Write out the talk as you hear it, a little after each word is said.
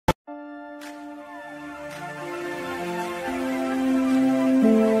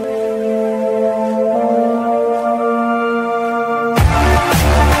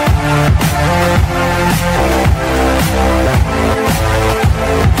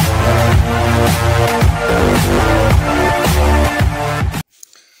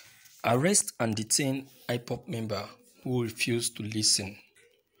Arrest and detain Ipob member who refused to listen.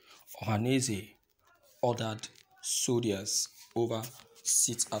 Ohaeneze ordered soldiers over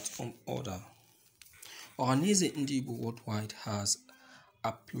sit-at-home order. Ohaeneze Igbo worldwide has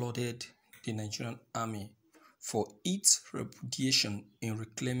applauded the Nigerian army for its repudiation in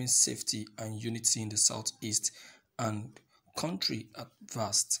reclaiming safety and unity in the southeast and country at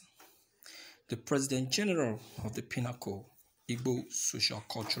vast. The President General of the Pinnacle Igbo Social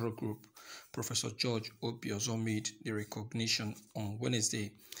Cultural Group, Professor George Obiozor, made the recognition on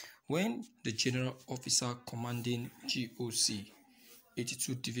Wednesday when the General Officer Commanding GOC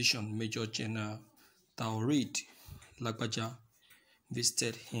 82 Division Major General Taoreed Lagbaja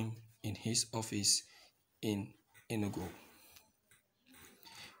visited him in his office in Enugu.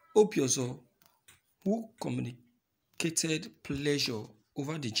 Obiozor, who communicated pleasure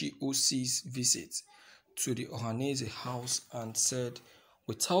over the GOC's visit to the Ohaeneze house and said,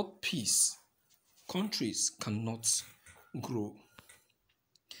 "Without peace, countries cannot grow.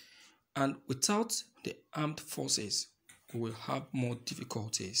 And without the armed forces, we will have more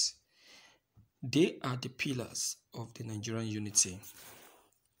difficulties. They are the pillars of the Nigerian unity."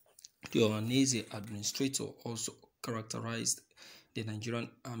 The Ohaeneze administrator also characterized the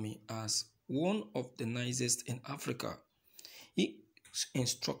Nigerian army as one of the nicest in Africa. He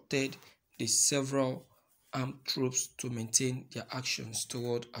instructed the several armed troops to maintain their actions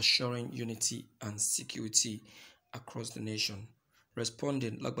toward assuring unity and security across the nation.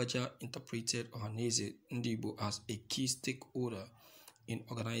 Responding, Lagbaja interpreted Ohaeneze Igbo as a key stakeholder in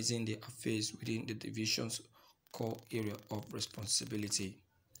organizing the affairs within the division's core area of responsibility.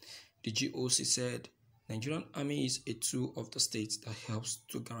 The GOC said, "Nigerian army is a tool of the state that helps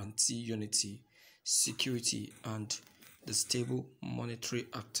to guarantee unity, security, and the stable monetary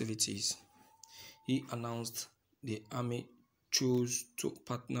activities." He announced the army chose to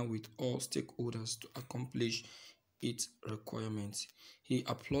partner with all stakeholders to accomplish its requirements. He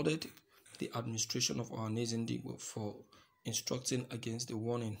applauded the administration of Ohaeneze Igbo for instructing against the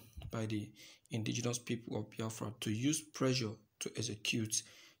warning by the indigenous people of Biafra to use pressure to execute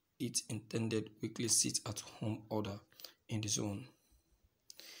its intended weekly sit-at-home order in the zone.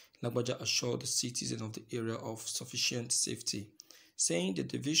 Lagbaja assured the citizens of the area of sufficient safety, saying the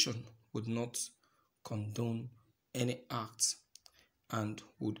division would not condone any act and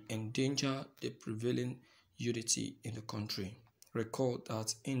would endanger the prevailing unity in the country. Recall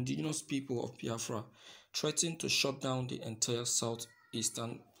that indigenous people of Biafra threatened to shut down the entire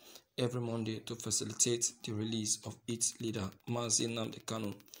southeastern every Monday to facilitate the release of its leader, Mazi Nnamdi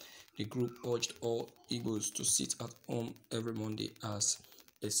Kanu. The group urged all Igbos to sit at home every Monday as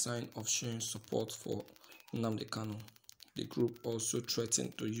a sign of showing support for Nnamdi Kanu. The group also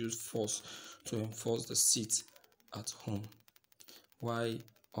threatened to use force to enforce the sit at home. While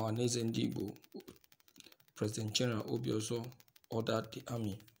Ohaeneze Igbo, President General Obiozor ordered the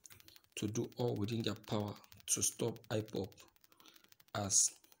army to do all within their power to stop Ipob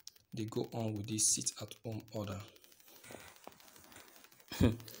as they go on with this sit-at-home order.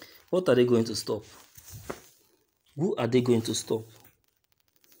 What are they going to stop? Who are they going to stop?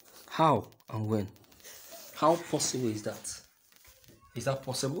 How and when? How possible is that? Is that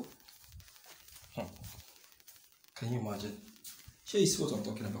possible? Can you imagine? Here is what I'm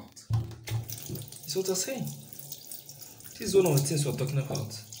talking about. It's what I'm saying. This is one of the things we're talking about.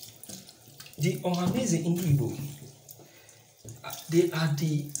 The Ohaeneze Igbo,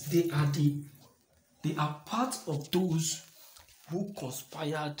 they are part of those who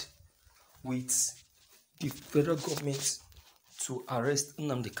conspired with the federal government to arrest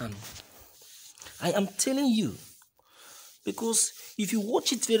Nnamdi Kanu. I am telling you, because if you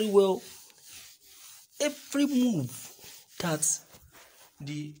watch it very well, every move that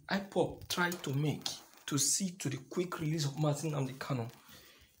the Ipob tried to make to see to the quick release of Martin Nnamdi Kanu,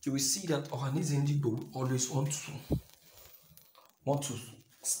 you will see that Ohaeneze Igbo will always want to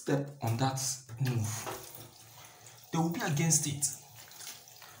step on that move. They will be against it.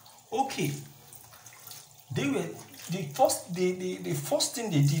 Okay. The first thing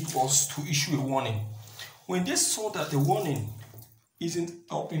they did was to issue a warning. When they saw that the warning isn't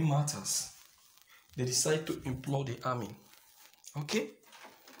helping matters, they decided to implore the army. Okay?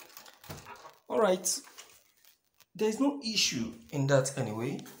 Alright. There's no issue in that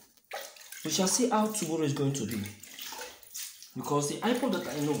anyway. We shall see how tomorrow is going to be. Because the Ipob that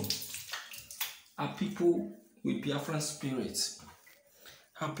I know are people with Biafran spirits.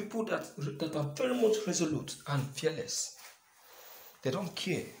 Are people that are very much resolute and fearless. They don't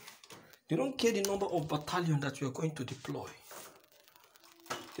care. They don't care the number of battalions that you are going to deploy.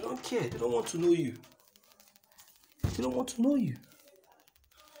 They don't care. They don't want to know you. They don't want to know you.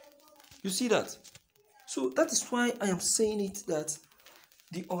 You see that? So that is why I am saying it that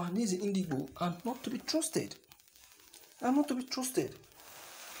the Ohaeneze Indigbo are not to be trusted. Are not to be trusted.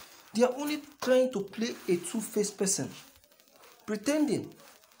 They are only trying to play a two-faced person, pretending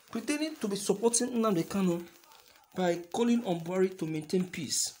to be supporting Nnamdi Kanu by calling on Buhari to maintain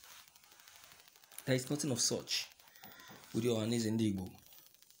peace. There is nothing of such with the Ohaeneze Indigbo.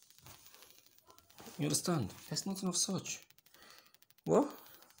 You understand? There's nothing of such. Well,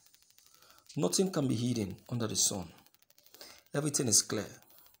 nothing can be hidden under the sun. Everything is clear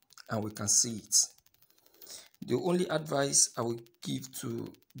and we can see it. The only advice I will give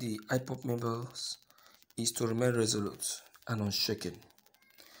to the Ipob members is to remain resolute and unshaken,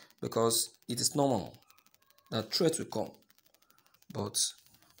 because it is normal that threats will come, but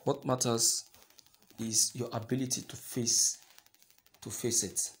what matters is your ability to face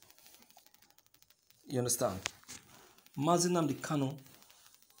it. You understand? Mazi Nnamdi Kanu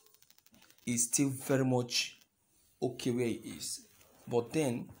is still very much okay where he is, but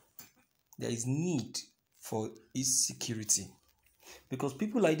then there is need for his security, because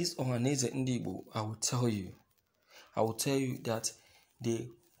people like this Ohaeneze Indigbo, I will tell you that they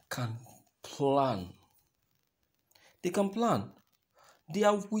can plan. They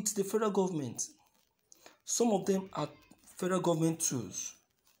are with the federal government. Some of them are federal government tools,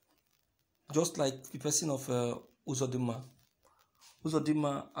 just like the person of Uzodinma.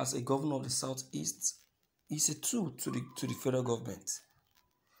 Uzodinma, as a governor of the Southeast, is a tool to the federal government.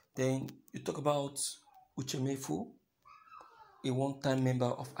 Then you talk about Uchemefu, a one-time member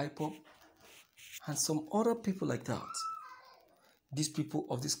of Ipob, and some other people like that. These people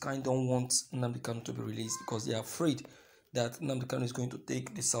of this kind don't want Nnamdi Kanu to be released because they are afraid that Nnamdi Kanu is going to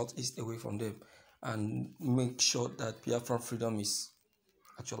take the Southeast away from them and make sure that Biafran freedom is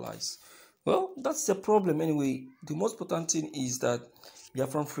actualized. Well, that's the problem anyway. The most important thing is that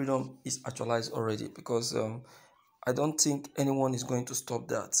Biafran freedom is actualized already, because I don't think anyone is going to stop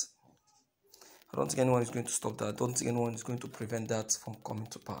that. I don't think anyone is going to stop that. I don't think anyone is going to prevent that from coming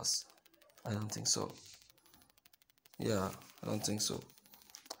to pass. I don't think so. Yeah, I don't think so.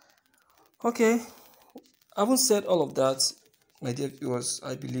 Okay, having said all of that, my dear viewers,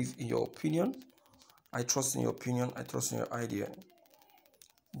 I believe in your opinion. I trust in your opinion. I trust in your idea.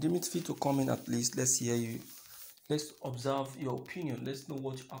 Deem it fit to comment at least. Let's hear you. Let's observe your opinion. Let's know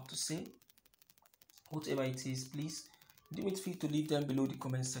what you have to say. Whatever it is, please deem it fit to leave them below the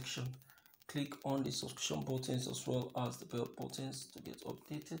comment section. Click on the subscription buttons as well as the bell buttons to get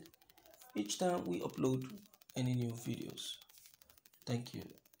updated each time we upload any new videos. Thank you.